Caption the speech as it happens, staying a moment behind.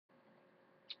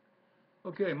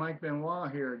Okay, Mike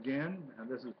Benoit here again.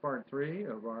 This is part 3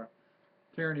 of our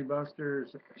Tyranny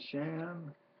Busters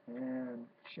sham and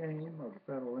shame of the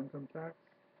federal income tax.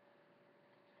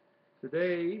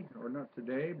 Today, or not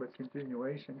today, but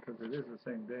continuation, because it is the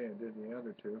same day I did the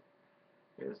other two,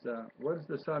 is what is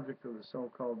the subject of the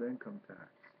so-called income tax?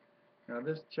 Now,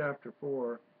 this chapter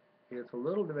 4 is a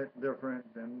little bit different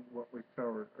than what we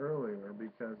covered earlier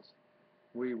because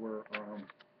we were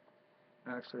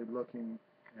actually looking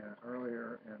at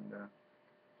earlier and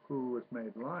who was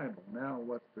made liable. Now,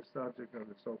 what's the subject of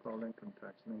the so-called income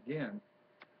tax? And again,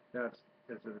 is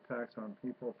it a tax on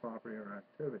people, property, or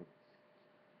activities?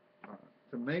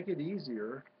 To make it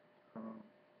easier,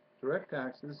 direct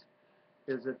taxes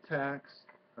is a tax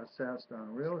assessed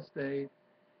on real estate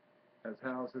as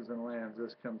houses and lands.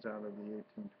 This comes out of the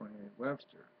 1828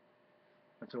 Webster.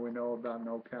 And so we know about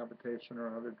no capitation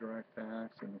or other direct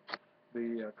tax and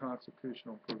the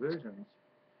constitutional provisions.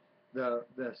 The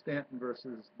Stanton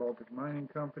versus Baltic Mining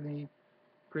Company,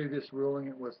 previous ruling,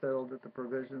 it was settled that the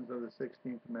provisions of the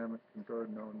 16th Amendment conferred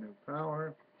no new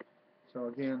power. So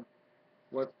again,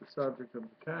 what's the subject of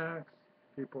the tax?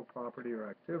 People, property, or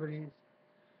activities.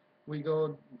 We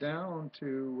go down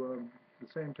to the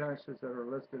same taxes that are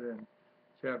listed in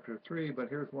Chapter 3, but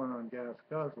here's one on gas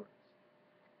guzzlers.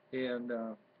 And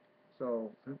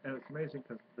and it's amazing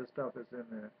because this stuff is in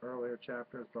the earlier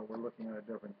chapters, but we're looking at a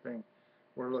different thing.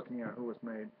 We're looking at who was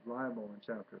made liable in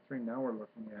Chapter 3. Now we're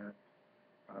looking at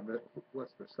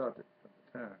what's the subject of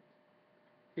the tax.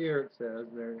 Here it says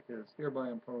there is hereby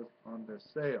imposed on the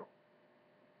sale.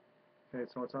 Okay,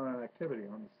 so it's on an activity,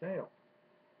 on the sale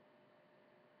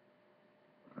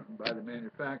by the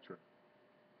manufacturer.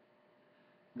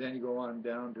 Then you go on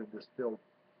down to distilled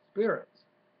spirits.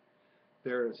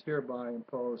 There is hereby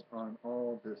imposed on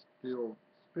all distilled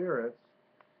spirits.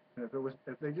 And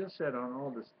if they just said on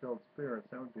all distilled spirits,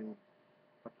 that would be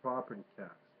a property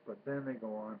tax. But then they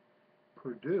go on,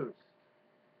 produced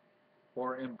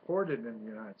or imported in the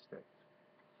United States.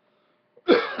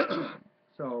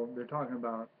 So they're talking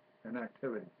about an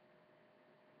activity,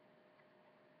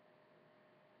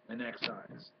 an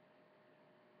excise.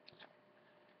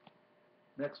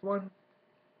 Next one,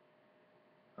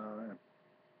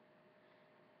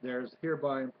 there's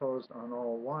hereby imposed on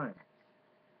all wines.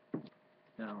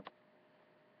 Now,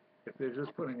 if they're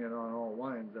just putting it on all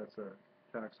wines, that's a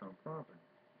tax on property.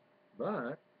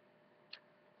 But,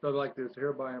 so like there's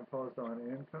hereby imposed on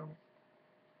income,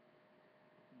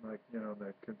 like,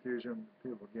 the confusion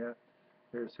people get.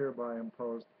 There's hereby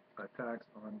imposed a tax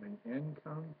on the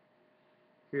income.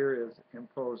 Here is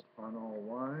imposed on all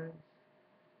wines.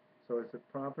 So is it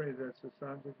property that's the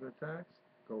subject of the tax?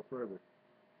 Go further.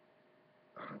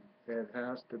 It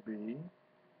has to be,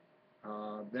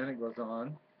 then it goes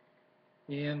on,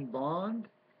 in bond,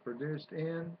 produced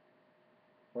in,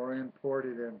 or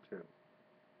imported into.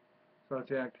 So it's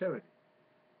the activity,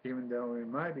 even though we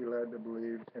might be led to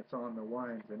believe it's on the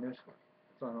wines initially.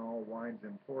 It's on all wines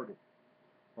imported,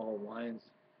 all wines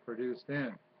produced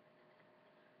in.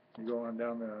 You go on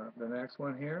down the next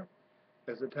one here.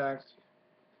 Is a tax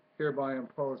hereby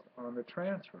imposed on the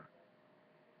transfer,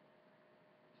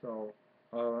 so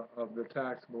of the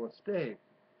taxable estate.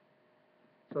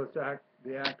 So it's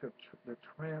the act of the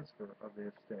transfer of the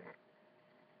estate.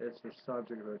 It's the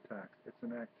subject of the tax. It's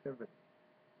an activity.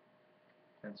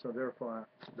 And so therefore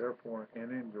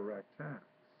an indirect tax.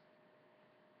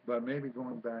 But maybe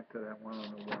going back to that one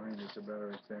on the wine is a better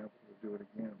example to do it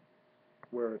again,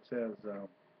 where it says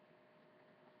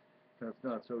that's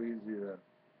not so easy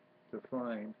to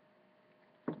find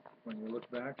when you look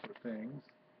back for things.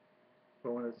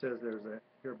 But when it says there's a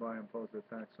hereby imposed a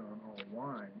tax on all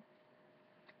wine,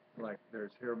 like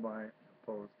there's hereby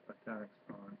imposed a tax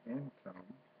on income,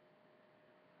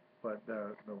 but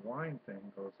the wine thing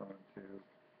goes on to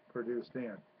produced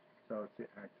in, so it's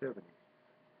the activity.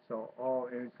 So all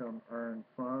income earned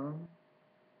from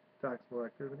taxable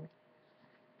activity.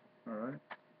 All right.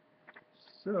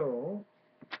 So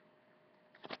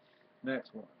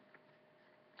next one.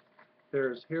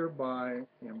 There's hereby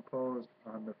imposed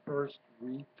on the first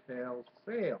retail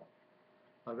sale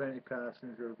of any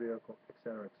passenger vehicle,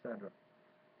 etc., etc.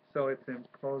 So it's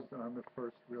imposed on the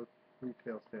first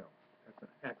retail sale. That's an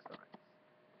excise.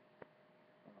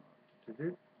 To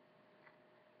do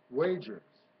wagers.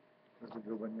 This is a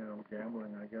good one,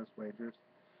 gambling, I guess, wagers.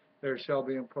 There shall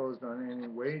be imposed on any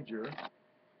wager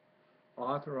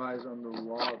authorized under the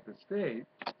law of the state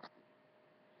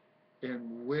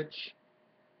in which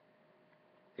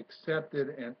accepted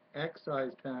an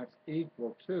excise tax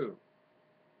equal to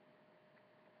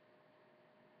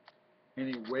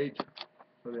any wager,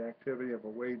 so the activity of a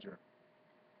wager.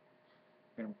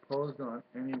 imposed on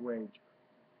any wage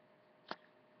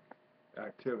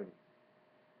activity.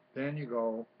 Then you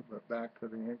go back to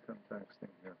the income tax thing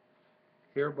here.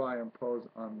 Hereby imposed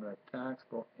on the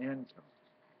taxable income.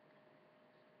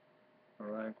 All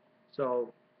right.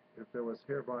 So if it was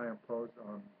hereby imposed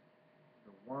on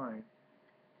the wine,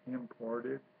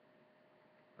 imported,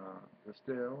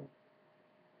 distilled,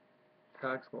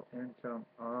 taxable income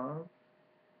of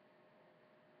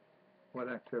what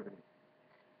activity?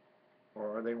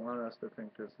 Or they want us to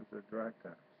think this is a direct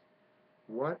tax.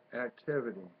 What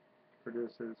activity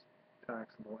produces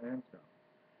taxable income?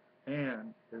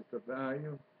 And is the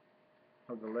value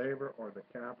of the labor or the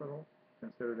capital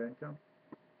considered income?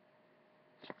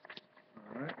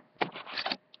 All right.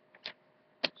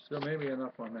 So maybe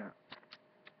enough on that.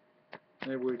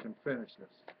 Maybe we can finish this.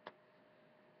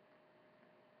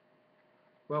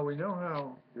 Well, we know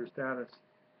how your status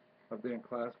of being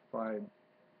classified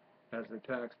as a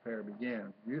taxpayer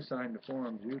began. You signed the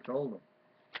forms, you told them.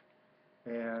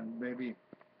 And maybe,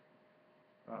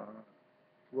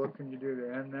 what can you do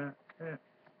to end that?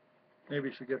 Maybe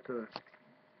you should get to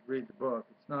read the book.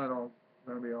 It's not all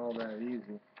going to be all that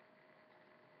easy.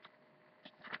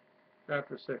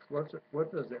 Chapter 6,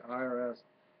 what does the IRS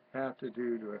have to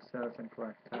do to assess and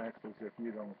collect taxes if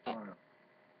you don't file?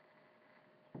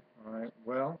 All right,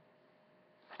 well,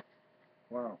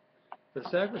 wow. The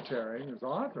Secretary is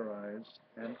authorized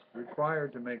and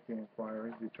required to make the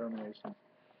inquiry, determinations,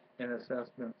 and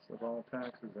assessments of all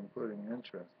taxes, including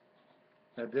interest,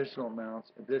 additional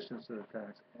amounts, additions to the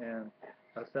tax, and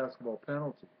assessable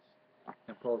penalties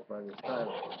imposed by this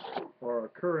title, or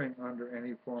occurring under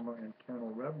any form of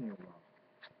internal revenue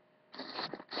law,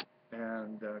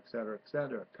 and et cetera,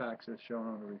 taxes shown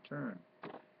on the return.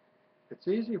 It's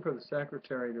easy for the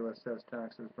Secretary to assess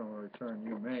taxes from a return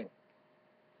you make,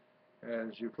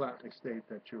 as you flatly state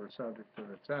that you are subject to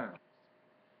the tax,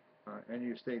 and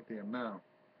you state the amount.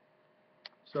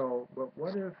 So, but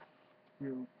what if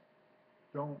you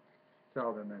don't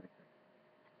tell them anything?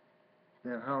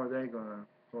 Then how are they going to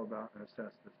go about and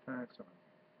assess this tax on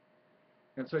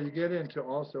you? And so you get into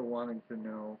also wanting to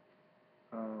know,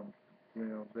 you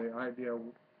know, the idea,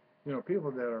 you know,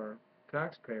 people that are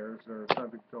taxpayers are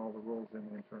subject to all the rules in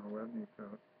the Internal Revenue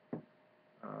Code.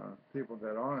 People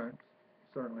that aren't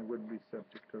certainly wouldn't be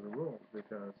subject to the rules,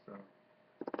 because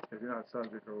if you're not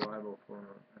subject or liable for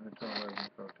an Internal Revenue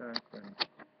Code tax, then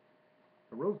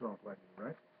the rules don't apply to you,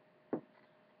 right?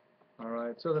 All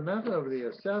right, so the method of the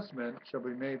assessment shall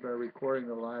be made by recording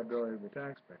the liability of the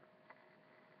taxpayer.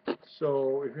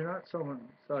 So if you're not someone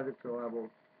subject or liable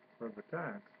for the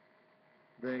tax,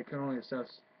 they can only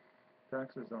assess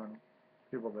taxes on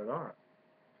people that are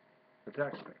the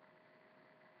taxpayer.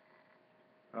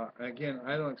 Again,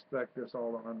 I don't expect this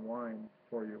all to unwind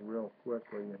for you real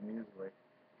quickly and easily.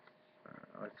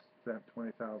 I spent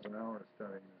 20,000 hours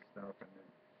studying this stuff, and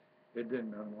it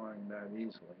didn't unwind that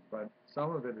easily. But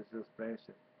some of it is just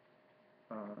basic.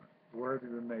 Where have you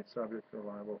been made subject or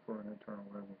liable for an Internal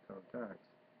Revenue Code tax?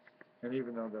 And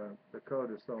even though the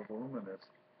code is so voluminous,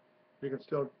 you can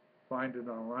still find it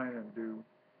online and do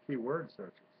keyword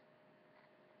searches.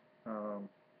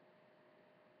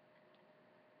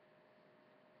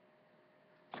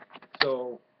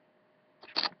 So,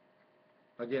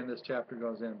 again, this chapter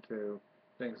goes into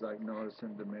things like notice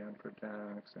and demand for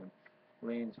tax, and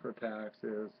liens for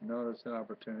taxes, notice and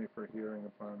opportunity for hearing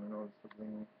upon the notice of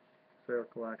lien, fair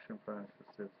collection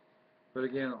practices. But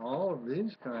again, all of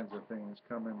these kinds of things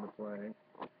come into play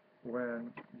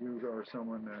when you are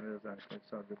someone that is actually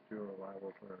subject to or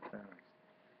liable for a tax.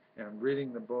 And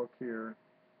reading the book here,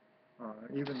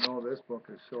 even though this book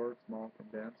is short, small,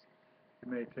 condensed, it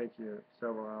may take you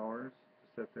several hours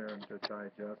to sit there and to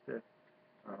digest it,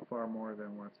 far more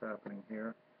than what's happening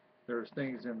here. There's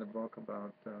things in the book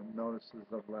about notices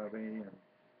of levy and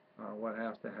what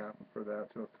has to happen for that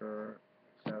to occur,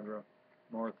 etc.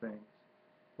 More things.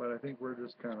 But I think we're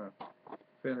just kind of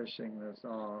finishing this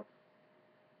off.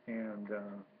 And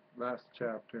last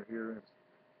chapter here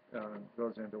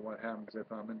goes into what happens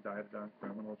if I'm indicted on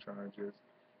criminal charges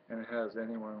and it has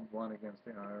anyone won against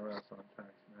the IRS on tax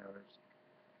matters.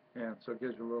 And so it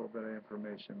gives you a little bit of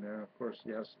information there. Of course,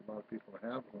 yes, a lot of people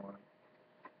have won.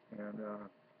 And,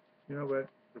 you know, but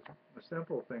the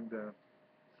simple thing to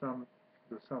sum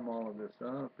all of this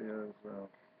up is,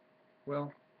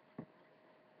 well,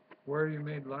 where are you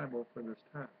made liable for this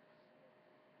tax?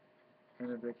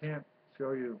 And if they can't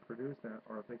show you and produce that,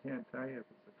 or if they can't tell you if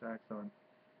it's a tax on,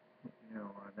 you know,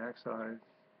 an excise,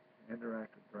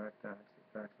 indirect or direct tax,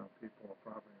 a tax on people or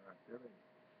property or activity,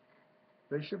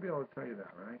 they should be able to tell you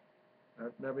that, right?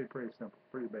 That'd be pretty simple,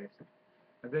 pretty basic.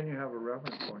 And then you have a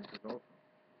reference point to go from.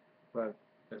 But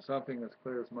something as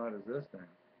clear as mud as this thing.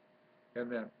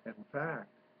 And then, in fact,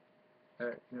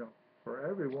 you know, for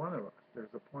every one of us,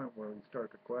 there's a point where we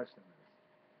start to question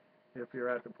this. If you're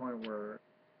at the point where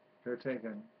they're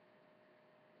taking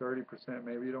 30%,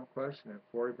 maybe you don't question it.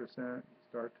 40%, you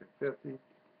start to 50,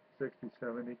 60,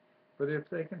 70. But if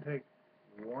they can take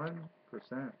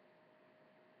 1%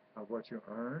 of what you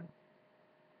earn,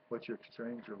 what you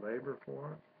exchange your labor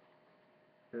for,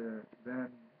 then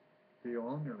do you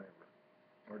own your labor,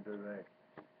 or do they?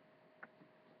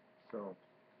 So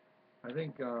I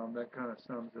think that kind of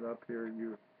sums it up here.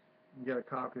 You can get a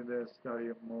copy of this, study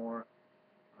it more,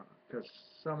 because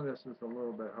some of this is a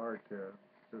little bit hard to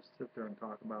just sit there and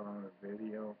talk about on a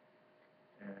video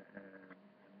and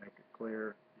make it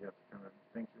clear. You have to kind of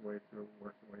think your way through,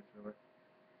 work your way through it.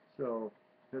 So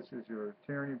this is your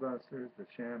Tyranny Busters, the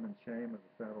sham and shame of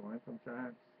the federal income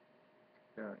tax.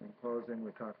 In closing,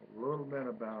 we talk a little bit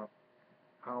about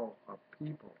how a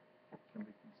people can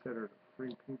be considered a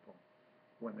free people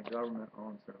when the government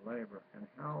owns their labor, and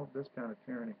how this kind of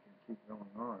tyranny can keep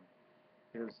going on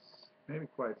is maybe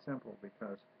quite simple,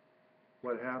 because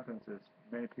what happens is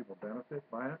many people benefit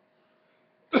by it.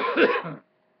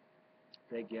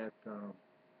 They get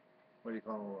what do you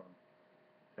call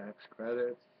tax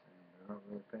credits, and they're not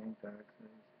really paying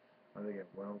taxes, or they get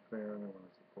welfare, they want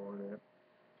to support it,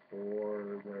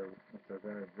 or if they're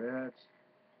very rich,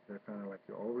 they're kind of like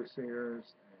the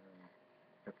overseers, and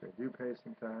if they do pay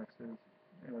some taxes,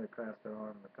 they pass that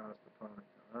on in the cost of product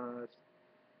to us.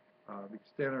 The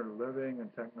standard of living and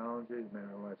technology has made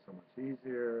our life so much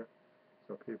easier,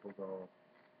 so people go,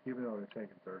 even though they're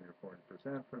taking 30 or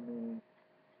 40% from me,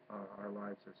 our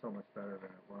lives are so much better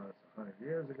than it was 100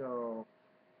 years ago,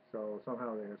 so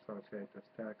somehow they associate this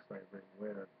tax slavery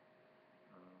with a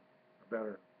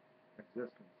better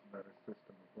existence, a better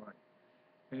system of life.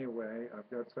 Anyway, I've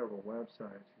got several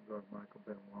websites. You can go to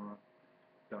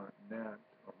michaelbenoit.net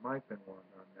or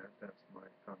mikebenoit.net. That's my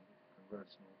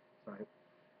congressional site.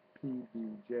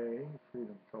 PBJ,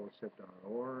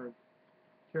 freedomfellowship.org,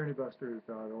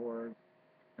 tyrannybusters.org,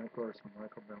 and of course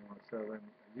Michael Benoit 7, a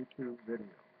YouTube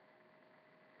video.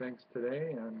 Thanks today,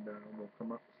 and we'll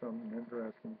come up with something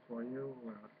interesting for you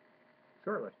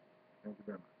shortly. Thank you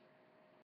very much.